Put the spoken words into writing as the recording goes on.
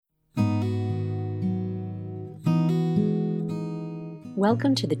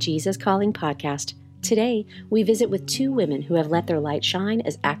Welcome to the Jesus Calling podcast. Today, we visit with two women who have let their light shine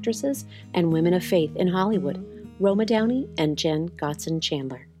as actresses and women of faith in Hollywood, Roma Downey and Jenn Gotzon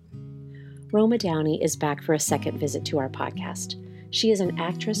Chandler. Roma Downey is back for a second visit to our podcast. She is an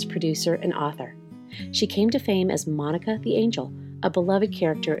actress, producer, and author. She came to fame as Monica the Angel, a beloved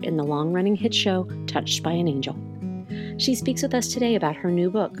character in the long-running hit show Touched by an Angel. She speaks with us today about her new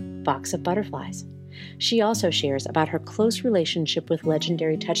book, Box of Butterflies. She also shares about her close relationship with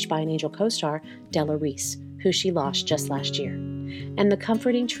legendary Touched by an Angel co-star Della Reese, who she lost just last year, and the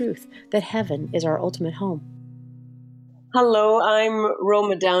comforting truth that heaven is our ultimate home. Hello, I'm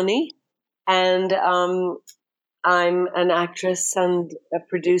Roma Downey, and I'm an actress and a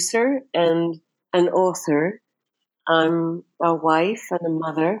producer and an author. I'm a wife and a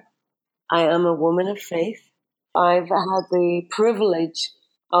mother. I am a woman of faith. I've had the privilege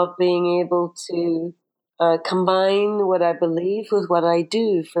of being able to combine what I believe with what I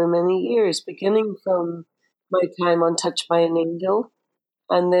do for many years, beginning from my time on Touched by an Angel,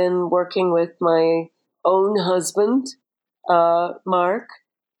 and then working with my own husband, Mark,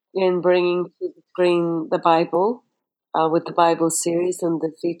 in bringing to the screen the Bible with the Bible series and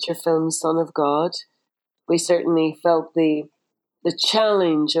the feature film Son of God. We certainly felt the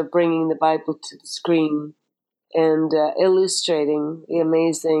challenge of bringing the Bible to the screen and illustrating the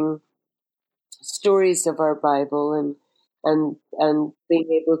amazing stories of our Bible and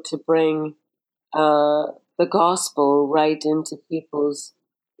being able to bring the gospel right into people's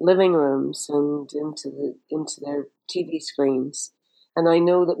living rooms and into their TV screens. And I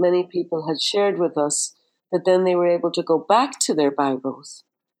know that many people had shared with us that then they were able to go back to their Bibles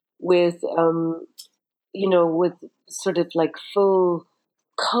with with sort of like full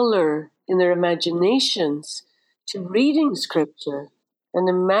color in their imaginations to reading scripture and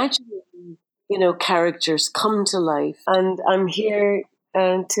imagining, characters come to life. And I'm here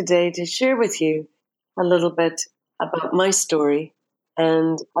today to share with you a little bit about my story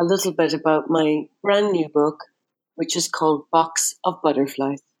and a little bit about my brand new book, which is called Box of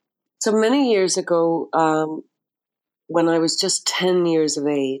Butterflies. So many years ago, when I was just 10 years of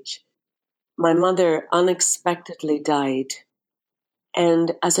age, my mother unexpectedly died.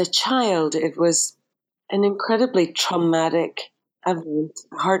 And as a child, it was an incredibly traumatic event,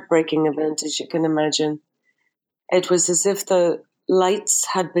 heartbreaking event, as you can imagine. It was as if the lights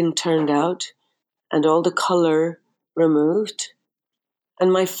had been turned out and all the color removed.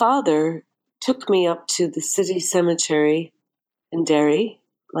 And my father took me up to the city cemetery in Derry,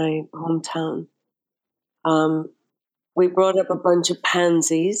 my hometown. We brought up a bunch of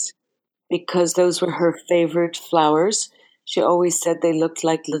pansies because those were her favorite flowers. She always said they looked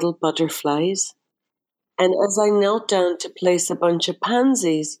like little butterflies. And as I knelt down to place a bunch of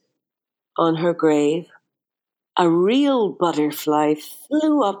pansies on her grave, a real butterfly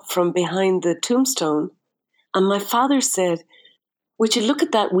flew up from behind the tombstone. And my father said, "Would you look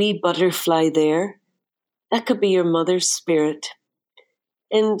at that wee butterfly there? That could be your mother's spirit."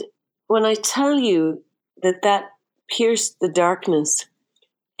 And when I tell you that pierced the darkness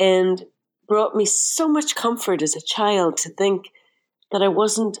and brought me so much comfort as a child to think that I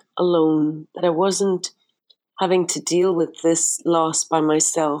wasn't alone, that I wasn't having to deal with this loss by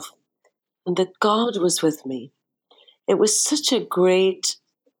myself, and that God was with me. It was such a great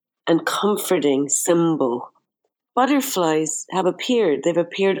and comforting symbol. Butterflies have appeared. They've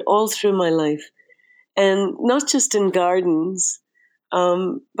appeared all through my life, and not just in gardens,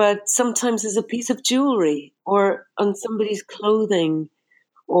 but sometimes as a piece of jewelry or on somebody's clothing.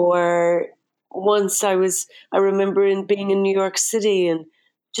 Or once I remember being in New York City and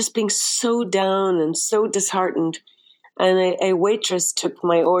just being so down and so disheartened. And a waitress took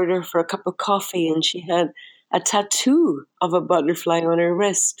my order for a cup of coffee and she had a tattoo of a butterfly on her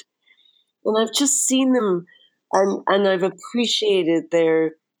wrist. And I've just seen them and I've appreciated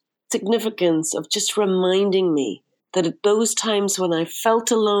their significance of just reminding me that at those times when I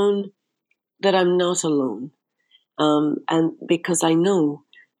felt alone, that I'm not alone. And because I know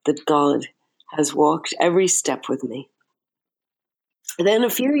that God has walked every step with me. Then a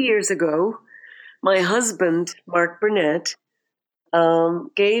few years ago, my husband, Mark Burnett,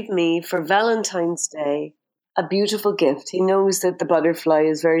 gave me for Valentine's Day a beautiful gift. He knows that the butterfly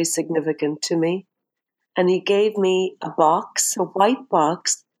is very significant to me. And he gave me a box, a white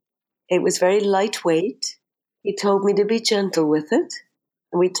box. It was very lightweight. He told me to be gentle with it.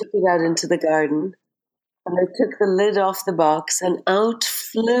 And we took it out into the garden. And I took the lid off the box and out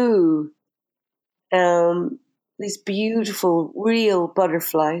flew these beautiful, real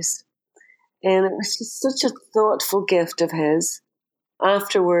butterflies. And it was just such a thoughtful gift of his.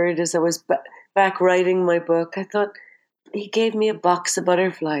 Afterward, as I was back writing my book, I thought, he gave me a box of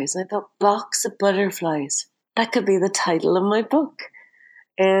butterflies. I thought, box of butterflies. That could be the title of my book.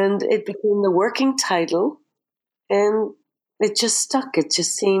 And it became the working title. And it just stuck. It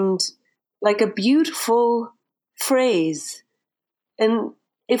just seemed like a beautiful phrase. And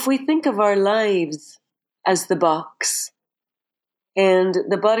if we think of our lives as the box, and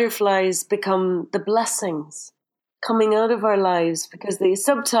the butterflies become the blessings coming out of our lives, because the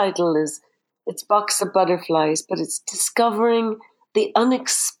subtitle is, it's Box of Butterflies, but it's discovering the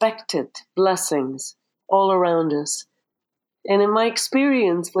unexpected blessings all around us. And in my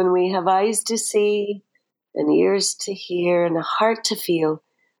experience, when we have eyes to see and ears to hear and a heart to feel,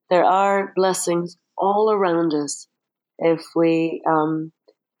 there are blessings all around us if we're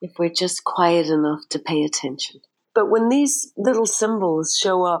just quiet enough to pay attention. But when these little symbols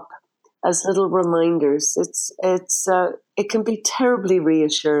show up as little reminders, it can be terribly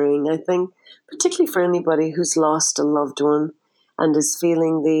reassuring, I think, particularly for anybody who's lost a loved one and is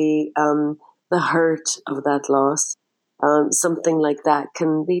feeling the hurt of that loss. Something like that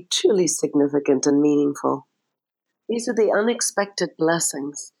can be truly significant and meaningful. These are the unexpected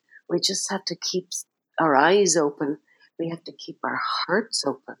blessings. We just have to keep our eyes open. We have to keep our hearts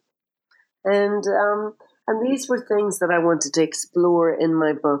open. And these were things that I wanted to explore in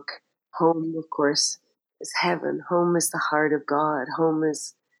my book. Home, of course, is heaven. Home is the heart of God. Home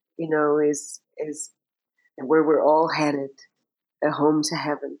is where we're all headed, a home to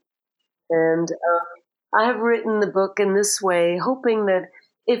heaven. And I have written the book in this way, hoping that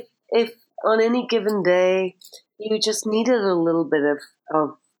if on any given day you just needed a little bit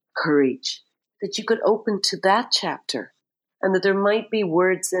of courage, that you could open to that chapter, and that there might be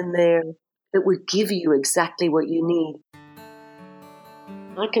words in there that would give you exactly what you need.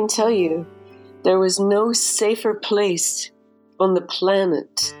 I can tell you, there was no safer place on the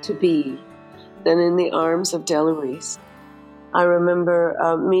planet to be than in the arms of Della Reese. I remember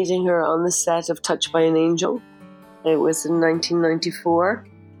meeting her on the set of Touched by an Angel. It was in 1994.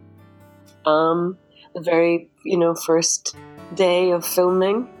 The very, first day of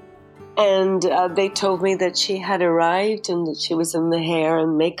filming. And they told me that she had arrived and that she was in the hair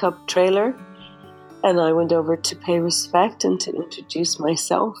and makeup trailer. And I went over to pay respect and to introduce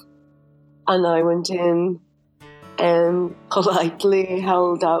myself. And I went in and politely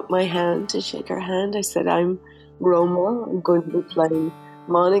held out my hand to shake her hand. I said, I'm Roma. I'm going to be playing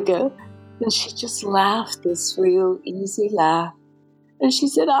Monica. And she just laughed, this real easy laugh. And she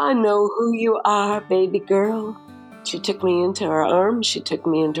said, I know who you are, baby girl. She took me into her arms. She took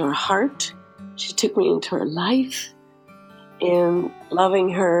me into her heart. She took me into her life. And loving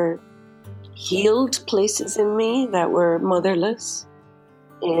her healed places in me that were motherless.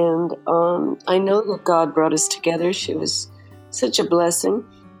 And I know that God brought us together. She was such a blessing.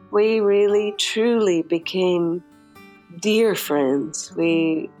 We really, truly became dear friends.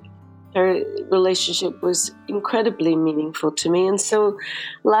 Her relationship was incredibly meaningful to me. And so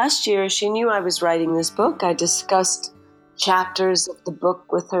last year, she knew I was writing this book. I discussed chapters of the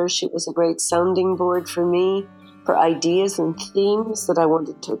book with her. She was a great sounding board for me, for ideas and themes that I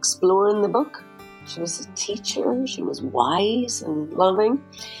wanted to explore in the book. She was a teacher. She was wise and loving.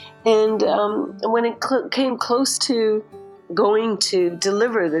 And when it came close to going to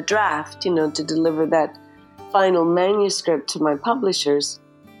deliver the draft, to deliver that final manuscript to my publishers,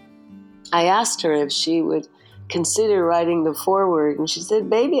 I asked her if she would consider writing the foreword. And she said,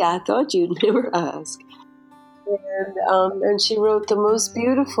 baby, I thought you'd never ask. And she wrote the most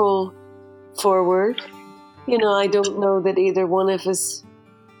beautiful foreword. I don't know that either one of us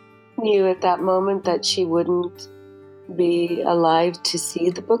knew at that moment that she wouldn't be alive to see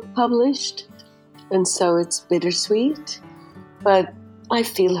the book published. And so it's bittersweet. But I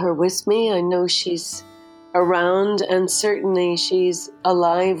feel her with me. I know she's around, and certainly she's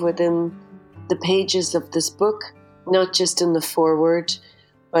alive within the pages of this book, not just in the foreword,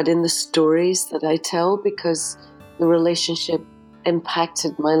 but in the stories that I tell, because the relationship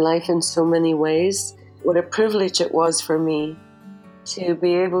impacted my life in so many ways. What a privilege it was for me to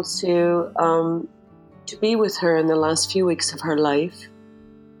be able to be with her in the last few weeks of her life,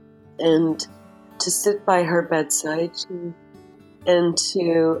 and to sit by her bedside and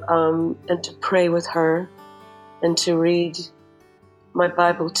to pray with her, and to read my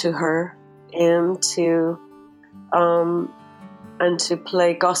Bible to her, and to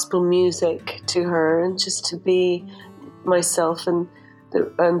play gospel music to her, and just to be myself and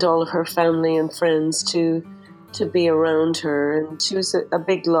all of her family and friends, to be around her. And she was a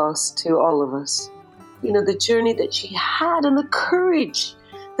big loss to all of us. The journey that she had and the courage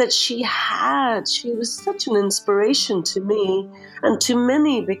that she had. She was such an inspiration to me and to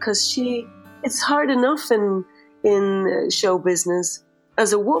many, because it's hard enough in in show business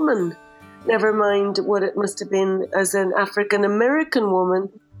as a woman, never mind what it must have been as an African American woman.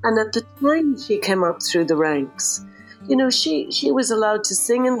 And at the time she came up through the ranks, she was allowed to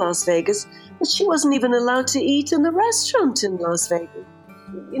sing in Las Vegas, but she wasn't even allowed to eat in the restaurant in Las Vegas.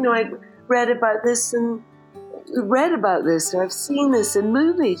 I read about this, and I've seen this in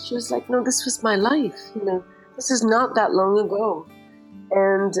movies. She was like, no, this was my life. This is not that long ago.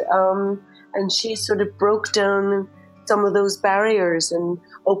 And she sort of broke down some of those barriers and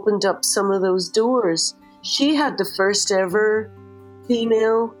opened up some of those doors. She had the first ever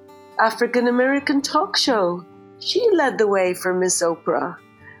female African-American talk show. She led the way for Miss Oprah.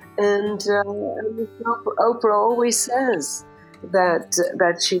 And Miss Oprah always says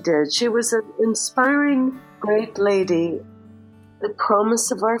that she did. She was an inspiring, great lady. The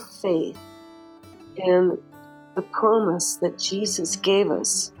promise of our faith and the promise that Jesus gave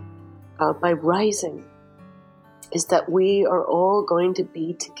us by rising is that we are all going to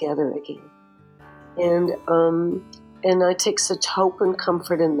be together again. And I take such hope and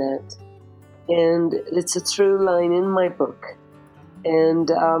comfort in that. And it's a through line in my book.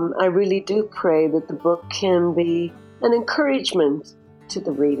 And I really do pray that the book can be an encouragement to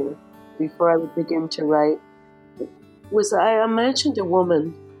the reader. Before I would begin to write, I imagined a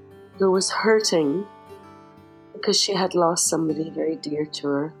woman who was hurting because she had lost somebody very dear to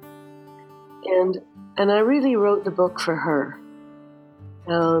her. And I really wrote the book for her.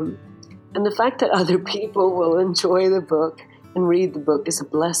 And the fact that other people will enjoy the book and read the book is a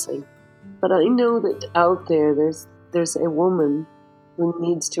blessing. But I know that out there's a woman who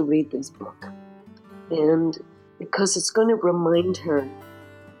needs to read this book. And because it's going to remind her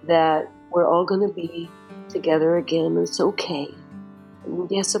that we're all going to be together again. It's okay.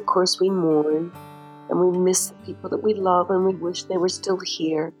 And yes, of course, we mourn and we miss the people that we love and we wish they were still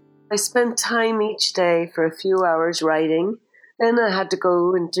here. I spent time each day for a few hours writing. Then I had to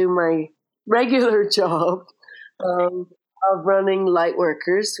go and do my regular job of running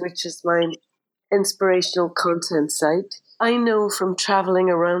Lightworkers, which is my inspirational content site. I know from traveling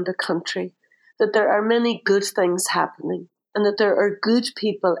around the country that there are many good things happening and that there are good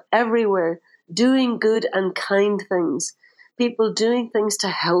people everywhere doing good and kind things, people doing things to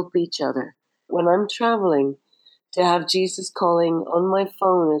help each other. When I'm traveling, to have Jesus Calling on my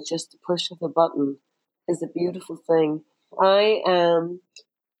phone at just the push of a button is a beautiful thing. I am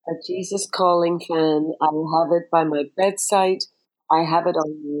a Jesus Calling fan. I have it by my bedside. I have it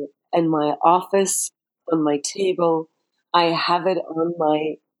in my office, on my table. I have it on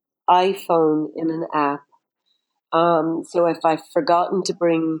my iPhone in an app. So if I've forgotten to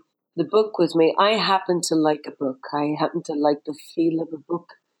bring the book with me, I happen to like a book. I happen to like the feel of a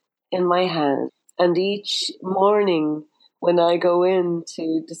book in my hand. And each morning when I go in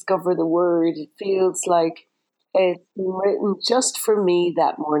to discover the word, it feels like it's written just for me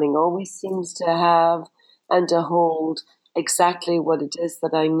that morning. Always seems to have and to hold exactly what it is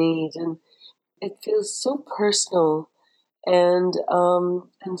that I need. And it feels so personal and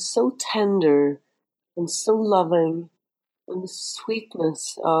so tender and so loving, and the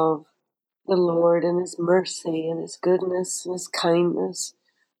sweetness of the Lord and His mercy and His goodness and His kindness,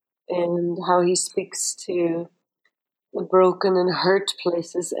 and how He speaks to the broken and hurt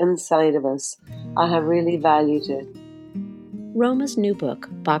places inside of us. I have really valued it. Roma's new book,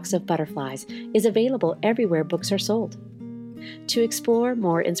 Box of Butterflies, is available everywhere books are sold. To explore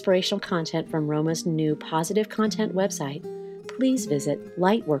more inspirational content from Roma's new positive content website, please visit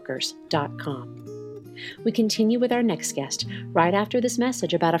lightworkers.com. We continue with our next guest right after this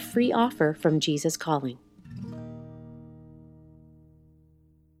message about a free offer from Jesus Calling.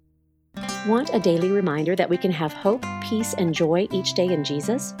 Want a daily reminder that we can have hope, peace, and joy each day in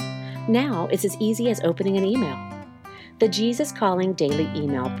Jesus? Now it's as easy as opening an email. The Jesus Calling Daily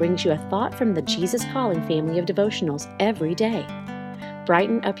Email brings you a thought from the Jesus Calling family of devotionals every day.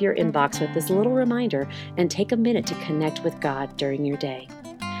 Brighten up your inbox with this little reminder and take a minute to connect with God during your day.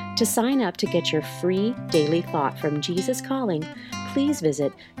 To sign up to get your free daily thought from Jesus Calling, please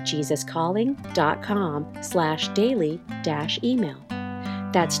visit jesuscalling.com/daily-email.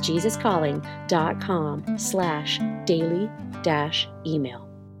 That's jesuscalling.com/daily-email.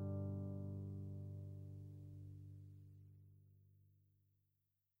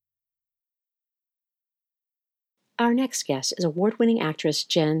 Our next guest is award-winning actress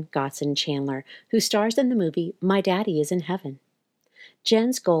Jenn Gotzon Chandler, who stars in the movie My Daddy is in Heaven.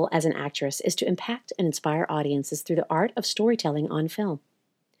 Jenn's goal as an actress is to impact and inspire audiences through the art of storytelling on film.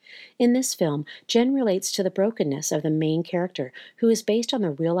 In this film, Jenn relates to the brokenness of the main character, who is based on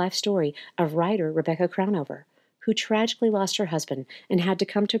the real-life story of writer Rebecca Crownover, who tragically lost her husband and had to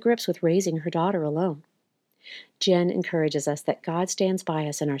come to grips with raising her daughter alone. Jenn encourages us that God stands by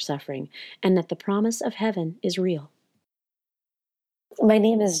us in our suffering and that the promise of heaven is real. My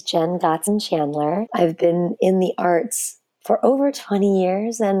name is Jenn Gotzon Chandler. I've been in the arts for over 20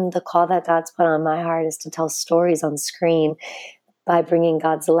 years, and the call that God's put on my heart is to tell stories on screen by bringing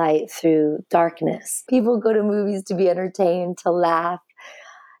God's light through darkness. People go to movies to be entertained, to laugh,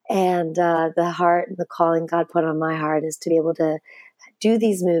 and the heart and the calling God put on my heart is to be able to do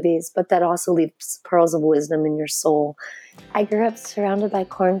these movies, but that also leaves pearls of wisdom in your soul. I grew up surrounded by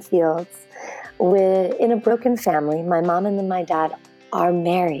cornfields in a broken family. My mom and my dad are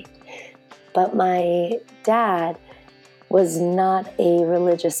married, but my dad was not a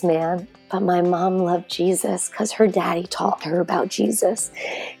religious man, but my mom loved Jesus because her daddy taught her about Jesus.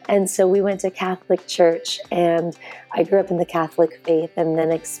 And so we went to Catholic church, and I grew up in the Catholic faith and then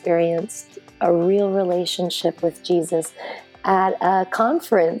experienced a real relationship with Jesus at a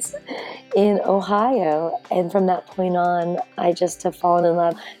conference in Ohio. And from that point on, I just have fallen in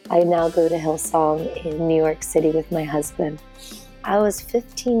love. I now go to Hillsong in New York City with my husband. I was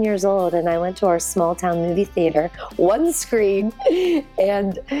 15 years old, and I went to our small town movie theater, one screen,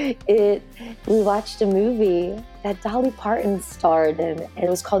 and we watched a movie that Dolly Parton starred in, and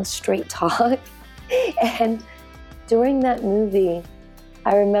it was called Straight Talk. And during that movie,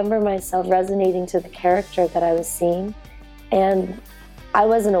 I remember myself resonating to the character that I was seeing, and I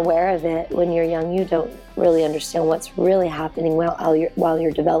wasn't aware of it. When you're young, you don't really understand what's really happening while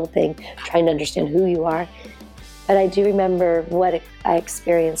you're developing, trying to understand who you are. But I do remember what I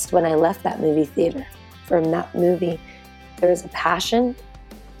experienced when I left that movie theater. From that movie, there was a passion,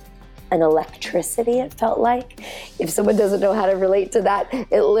 an electricity, it felt like. If someone doesn't know how to relate to that,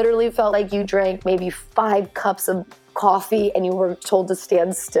 it literally felt like you drank maybe 5 cups of coffee and you were told to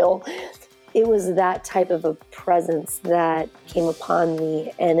stand still. It was that type of a presence that came upon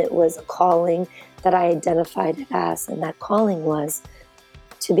me, and it was a calling that I identified it as. And that calling was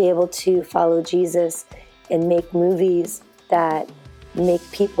to be able to follow Jesus and make movies that make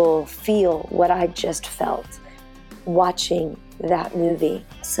people feel what I just felt watching that movie.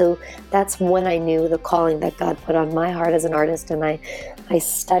 So that's when I knew the calling that God put on my heart as an artist. And I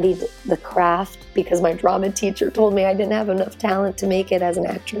studied the craft because my drama teacher told me I didn't have enough talent to make it as an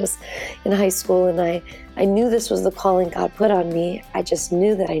actress in high school. And I knew this was the calling God put on me. I just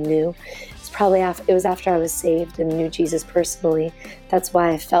knew that I knew. It was after I was saved and knew Jesus personally. That's why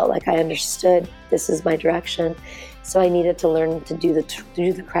I felt like I understood this is my direction. So I needed to learn to do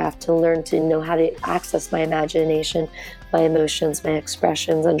the craft, to learn to know how to access my imagination, my emotions, my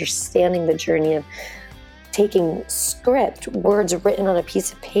expressions, understanding the journey of taking script, words written on a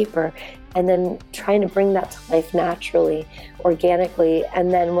piece of paper, and then trying to bring that to life naturally, organically.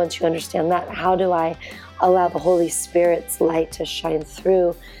 And then once you understand that, how do I allow the Holy Spirit's light to shine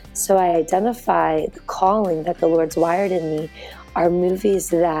through? So I identify the calling that the Lord's wired in me are movies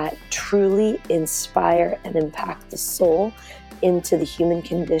that truly inspire and impact the soul into the human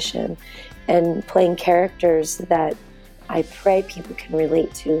condition, and playing characters that I pray people can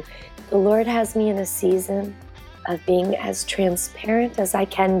relate to. The Lord has me in a season of being as transparent as I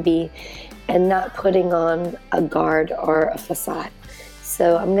can be and not putting on a guard or a facade.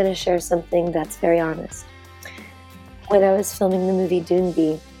 So I'm going to share something that's very honest. When I was filming the movie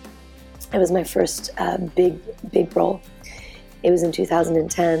Doonby, it was my first big role. It was in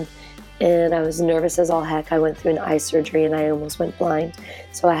 2010, and I was nervous as all heck. I went through an eye surgery, and I almost went blind.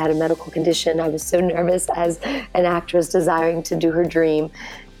 So I had a medical condition. I was so nervous as an actress desiring to do her dream,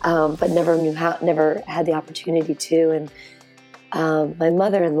 but never had the opportunity to. And my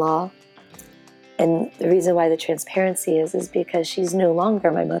mother-in-law, and the reason why the transparency is because she's no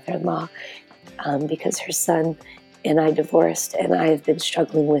longer my mother-in-law, because her son and I divorced, and I have been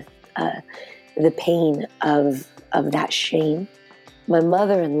struggling with the pain of that shame. My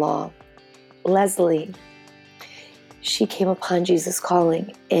mother-in-law, Leslie, she came upon Jesus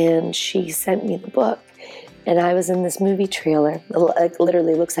Calling, and she sent me the book. And I was in this movie trailer. It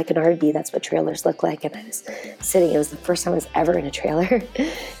literally looks like an RV. That's what trailers look like. And I was sitting. It was the first time I was ever in a trailer.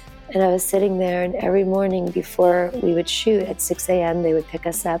 And I was sitting there, and every morning before we would shoot at 6 a.m., they would pick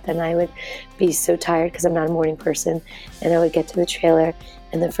us up, and I would be so tired because I'm not a morning person. And I would get to the trailer,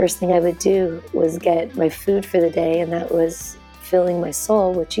 and the first thing I would do was get my food for the day, and that was filling my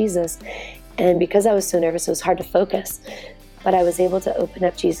soul with Jesus. And because I was so nervous, it was hard to focus. But I was able to open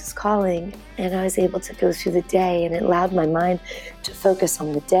up Jesus Calling, and I was able to go through the day, and it allowed my mind to focus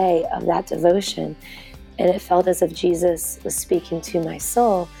on the day of that devotion. And it felt as if Jesus was speaking to my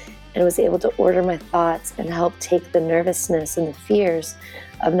soul, and was able to order my thoughts and help take the nervousness and the fears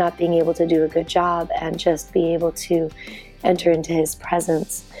of not being able to do a good job and just be able to enter into his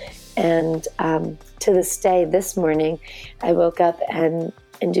presence. And to this day, this morning, I woke up and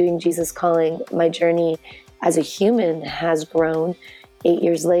in doing Jesus Calling, my journey as a human has grown 8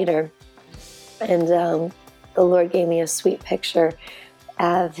 years later. And the Lord gave me a sweet picture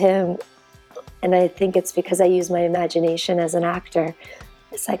of him. And I think it's because I use my imagination as an actor.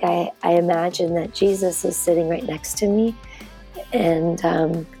 It's like I imagine that Jesus is sitting right next to me, and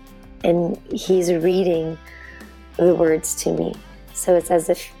he's reading the words to me. So it's as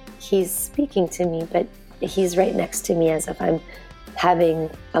if he's speaking to me, but he's right next to me, as if I'm having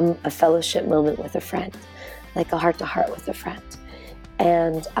a fellowship moment with a friend, like a heart-to-heart with a friend.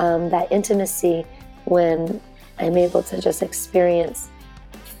 And that intimacy, when I'm able to just experience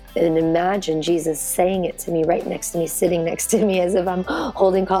and imagine Jesus saying it to me right next to me, sitting next to me, as if I'm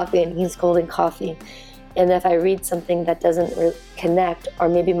holding coffee and he's holding coffee. And if I read something that doesn't connect, or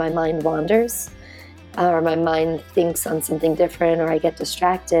maybe my mind wanders, or my mind thinks on something different, or I get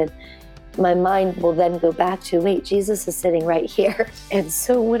distracted, my mind will then go back to, wait, Jesus is sitting right here. And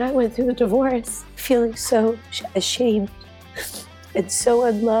so when I went through the divorce, feeling so ashamed and so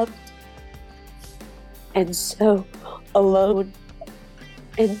unloved and so alone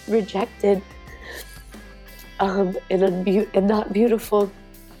and rejected and not beautiful,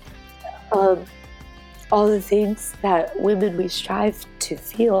 all the things that women we strive to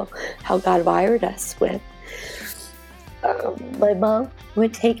feel, how God wired us with. My mom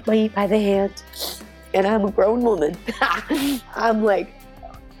would take me by the hand, and I'm a grown woman. I'm like,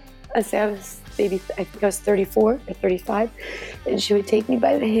 I think I was 34 or 35, and she would take me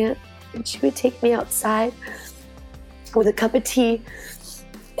by the hand, and she would take me outside with a cup of tea,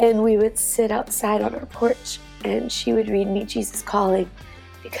 and we would sit outside on our porch, and she would read me Jesus Calling,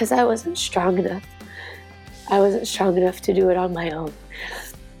 because I wasn't strong enough. I wasn't strong enough to do it on my own.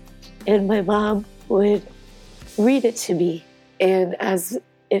 And my mom would read it to me, and as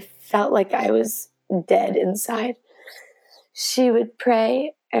it felt like I was dead inside, she would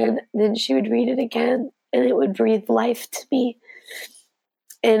pray, and then she would read it again, and it would breathe life to me.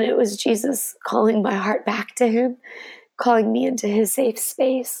 And it was Jesus calling my heart back to him, calling me into his safe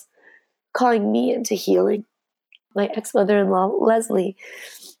space, calling me into healing. My ex-mother-in-law, Leslie,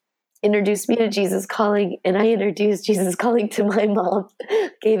 introduced me to Jesus Calling, and I introduced Jesus Calling to my mom,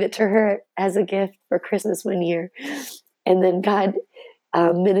 gave it to her as a gift for Christmas one year. And then God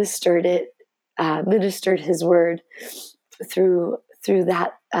ministered his word through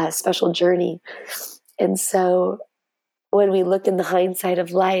that special journey. And so when we look in the hindsight of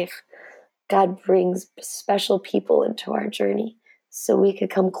life, God brings special people into our journey so we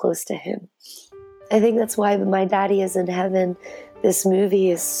could come close to him. I think that's why My Daddy Is in Heaven, this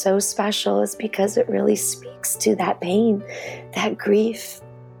movie, is so special, is because it really speaks to that pain, that grief,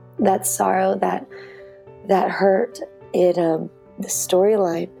 that sorrow, that hurt. The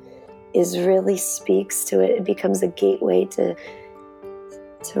storyline really speaks to it. It becomes a gateway to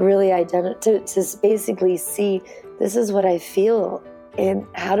really identify, to basically see, this is what I feel, and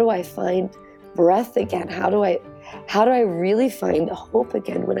how do I find breath again? How do I really find hope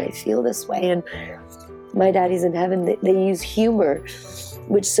again when I feel this way? And My Daddy's in Heaven, they use humor,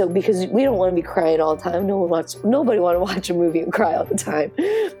 because we don't want to be crying all the time. Nobody want to watch a movie and cry all the time.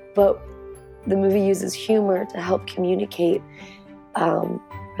 But the movie uses humor to help communicate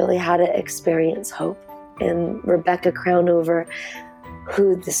really how to experience hope. And Rebecca Crownover,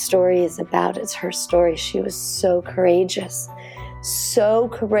 who the story is about, it's her story. She was so courageous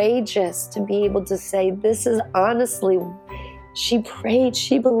to be able to say, this is honestly, she prayed,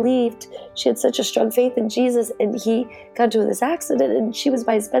 she believed, she had such a strong faith in Jesus, and he got into this accident and she was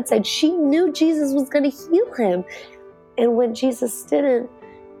by his bedside. She knew Jesus was going to heal him. And when Jesus didn't,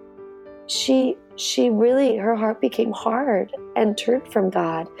 she really, her heart became hard and turned from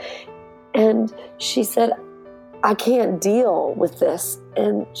God. And she said, I can't deal with this.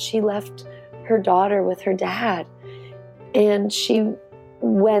 And she left her daughter with her dad. And she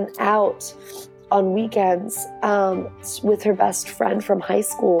went out on weekends with her best friend from high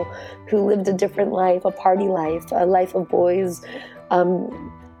school, who lived a different life, a party life, a life of boys,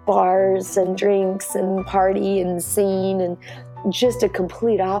 bars and drinks and party and scene, and just a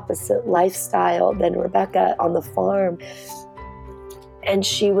complete opposite lifestyle than Rebecca on the farm. And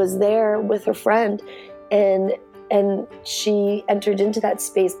she was there with her friend, and she entered into that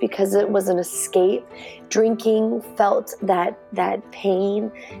space because it was an escape. Drinking felt that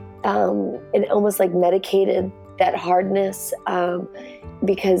pain, and almost like medicated that hardness,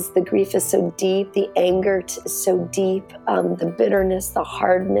 because the grief is so deep, the anger is so deep, the bitterness, the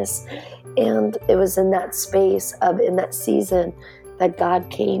hardness. And it was in that space in that season that God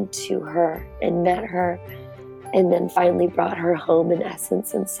came to her and met her and then finally brought her home in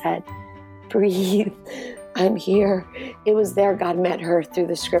essence and said, breathe, I'm here. It was there God met her through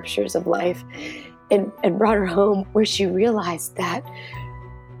the scriptures of life and brought her home, where she realized that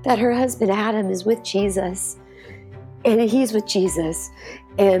her husband Adam is with Jesus and he's with Jesus.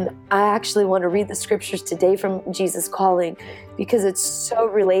 And I actually want to read the scriptures today from Jesus Calling, because it's so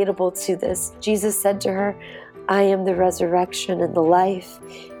relatable to this. Jesus said to her, I am the resurrection and the life.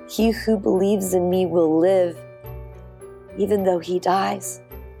 He who believes in me will live, even though he dies.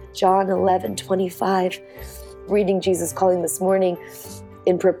 John 11:25. Reading Jesus Calling this morning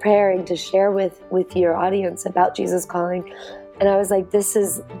in preparing to share with your audience about Jesus Calling. And I was like, this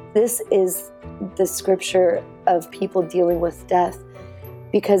is the scripture of people dealing with death.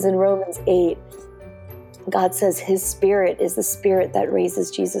 Because in Romans 8, God says his spirit is the spirit that raises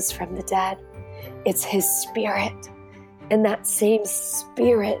Jesus from the dead. It's his spirit. And that same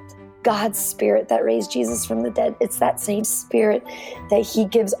spirit, God's spirit that raised Jesus from the dead, it's that same spirit that he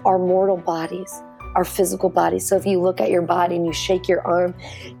gives our mortal bodies, our physical bodies. So if you look at your body and you shake your arm,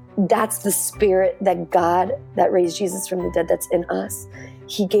 that's the spirit that God, that raised Jesus from the dead, that's in us.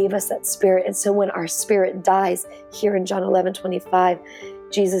 He gave us that spirit. And so when our spirit dies, here in John 11:25,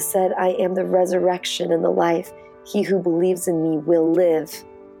 Jesus said, I am the resurrection and the life. He who believes in me will live,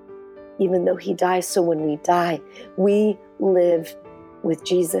 even though he dies. So when we die, we live with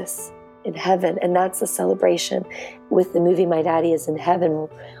Jesus in heaven. And that's the celebration with the movie My Daddy is in Heaven.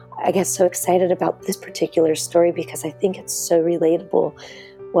 I get so excited about this particular story because I think it's so relatable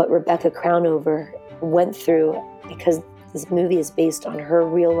what Rebecca Crownover went through, because this movie is based on her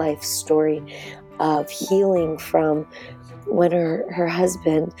real life story of healing from when her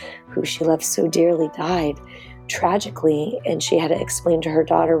husband, who she loved so dearly, died tragically, and she had to explain to her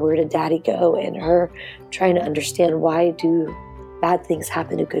daughter, where did daddy go? And her trying to understand, why do bad things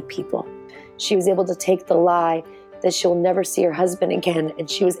happen to good people? She was able to take the lie that she'll never see her husband again, and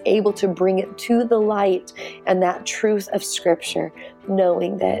she was able to bring it to the light and that truth of scripture,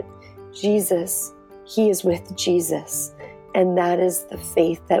 knowing that Jesus, he is with Jesus. And that is the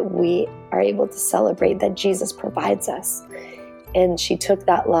faith that we are able to celebrate, that Jesus provides us. And she took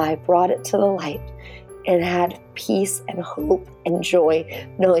that lie, brought it to the light, and had peace and hope and joy,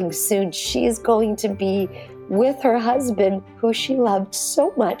 knowing soon she is going to be with her husband, who she loved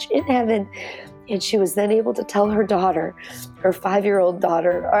so much, in heaven. And she was then able to tell her daughter, her 5-year-old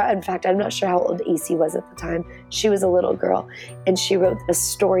daughter, or in fact, I'm not sure how old AC was at the time. She was a little girl. And she wrote a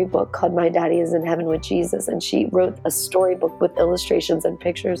storybook called My Daddy is in Heaven with Jesus. And she wrote a storybook with illustrations and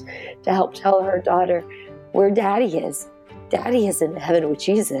pictures to help tell her daughter where daddy is. Daddy is in heaven with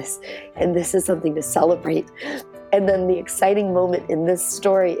Jesus. And this is something to celebrate. And then the exciting moment in this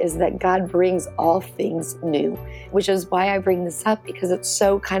story is that God brings all things new, which is why I bring this up, because it's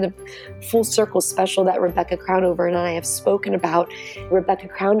so kind of full circle special that Rebecca Crownover and I have spoken about. Rebecca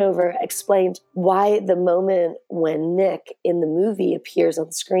Crownover explained why the moment when Nick in the movie appears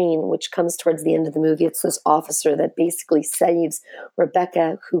on screen, which comes towards the end of the movie, it's this officer that basically saves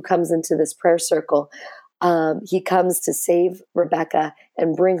Rebecca, who comes into this prayer circle. He comes to save Rebecca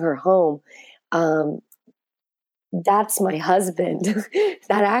and bring her home. That's my husband.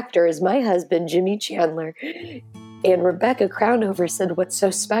 That actor is my husband, Jimmy Chandler. And Rebecca Crownover said, what's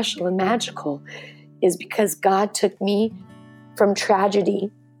so special and magical is because God took me from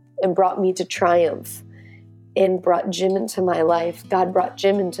tragedy and brought me to triumph and brought Jim into my life. God brought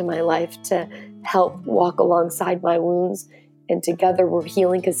Jim into my life to help walk alongside my wounds. And together we're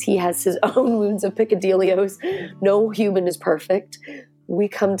healing, because he has his own wounds of Picadillos. No human is perfect. We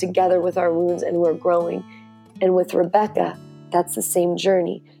come together with our wounds and we're growing. And with Rebecca, that's the same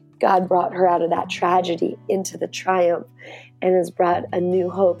journey. God brought her out of that tragedy into the triumph and has brought a new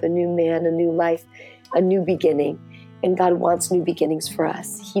hope, a new man, a new life, a new beginning. And God wants new beginnings for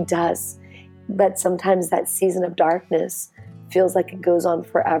us. He does. But sometimes that season of darkness feels like it goes on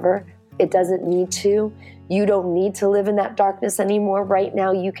forever. It doesn't need to. You don't need to live in that darkness anymore. Right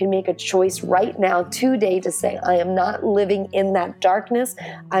now, you can make a choice right now, today, to say, I am not living in that darkness.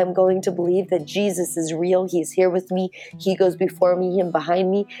 I'm going to believe that Jesus is real. He is here with me. He goes before me and behind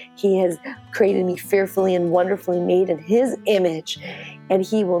me. He has created me fearfully and wonderfully made in his image. And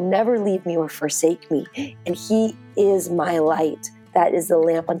he will never leave me or forsake me. And he is my light. That is the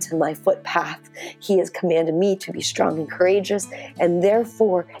lamp unto my footpath. He has commanded me to be strong and courageous, and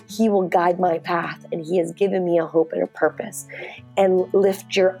therefore he will guide my path, and he has given me a hope and a purpose. And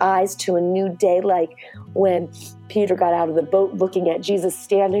lift your eyes to a new day, like when Peter got out of the boat looking at Jesus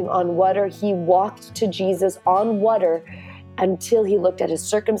standing on water. He walked to Jesus on water until he looked at his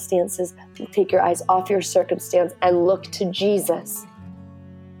circumstances. Take your eyes off your circumstance and look to Jesus.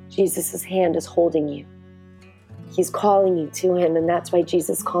 Jesus' hand is holding you. He's calling you to him. And that's why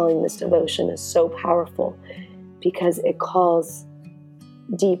Jesus Calling, this devotion, is so powerful, because it calls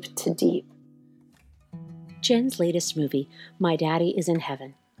deep to deep. Jenn's latest movie, My Daddy is in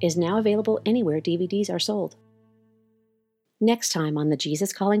Heaven, is now available anywhere DVDs are sold. Next time on the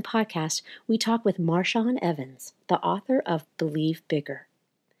Jesus Calling podcast, we talk with Marshawn Evans, the author of Believe Bigger.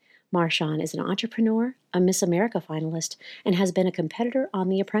 Marshawn is an entrepreneur, a Miss America finalist, and has been a competitor on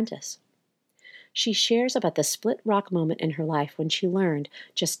The Apprentice. She shares about the split rock moment in her life when she learned,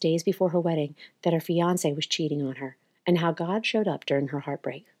 just days before her wedding, that her fiancé was cheating on her, and how God showed up during her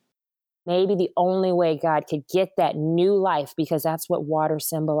heartbreak. Maybe the only way God could get that new life, because that's what water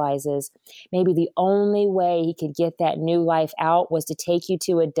symbolizes, maybe the only way he could get that new life out was to take you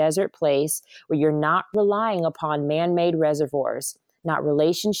to a desert place where you're not relying upon man-made reservoirs, not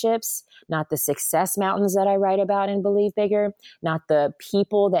relationships, not the success mountains that I write about in Believe Bigger, not the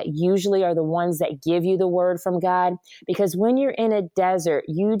people that usually are the ones that give you the word from God. Because when you're in a desert,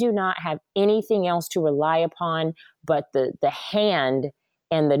 you do not have anything else to rely upon but the hand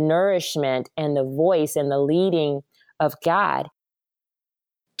and the nourishment and the voice and the leading of God.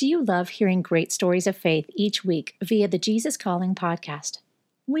 Do you love hearing great stories of faith each week via the Jesus Calling podcast?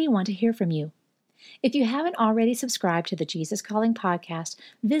 We want to hear from you. If you haven't already subscribed to the Jesus Calling podcast,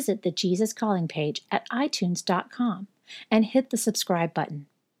 visit the Jesus Calling page at itunes.com and hit the subscribe button.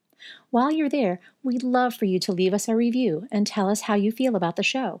 While you're there, we'd love for you to leave us a review and tell us how you feel about the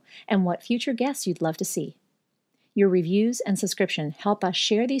show and what future guests you'd love to see. Your reviews and subscription help us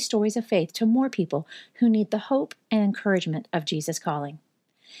share these stories of faith to more people who need the hope and encouragement of Jesus Calling.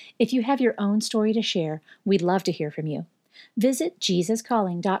 If you have your own story to share, we'd love to hear from you. Visit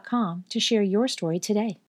JesusCalling.com to share your story today.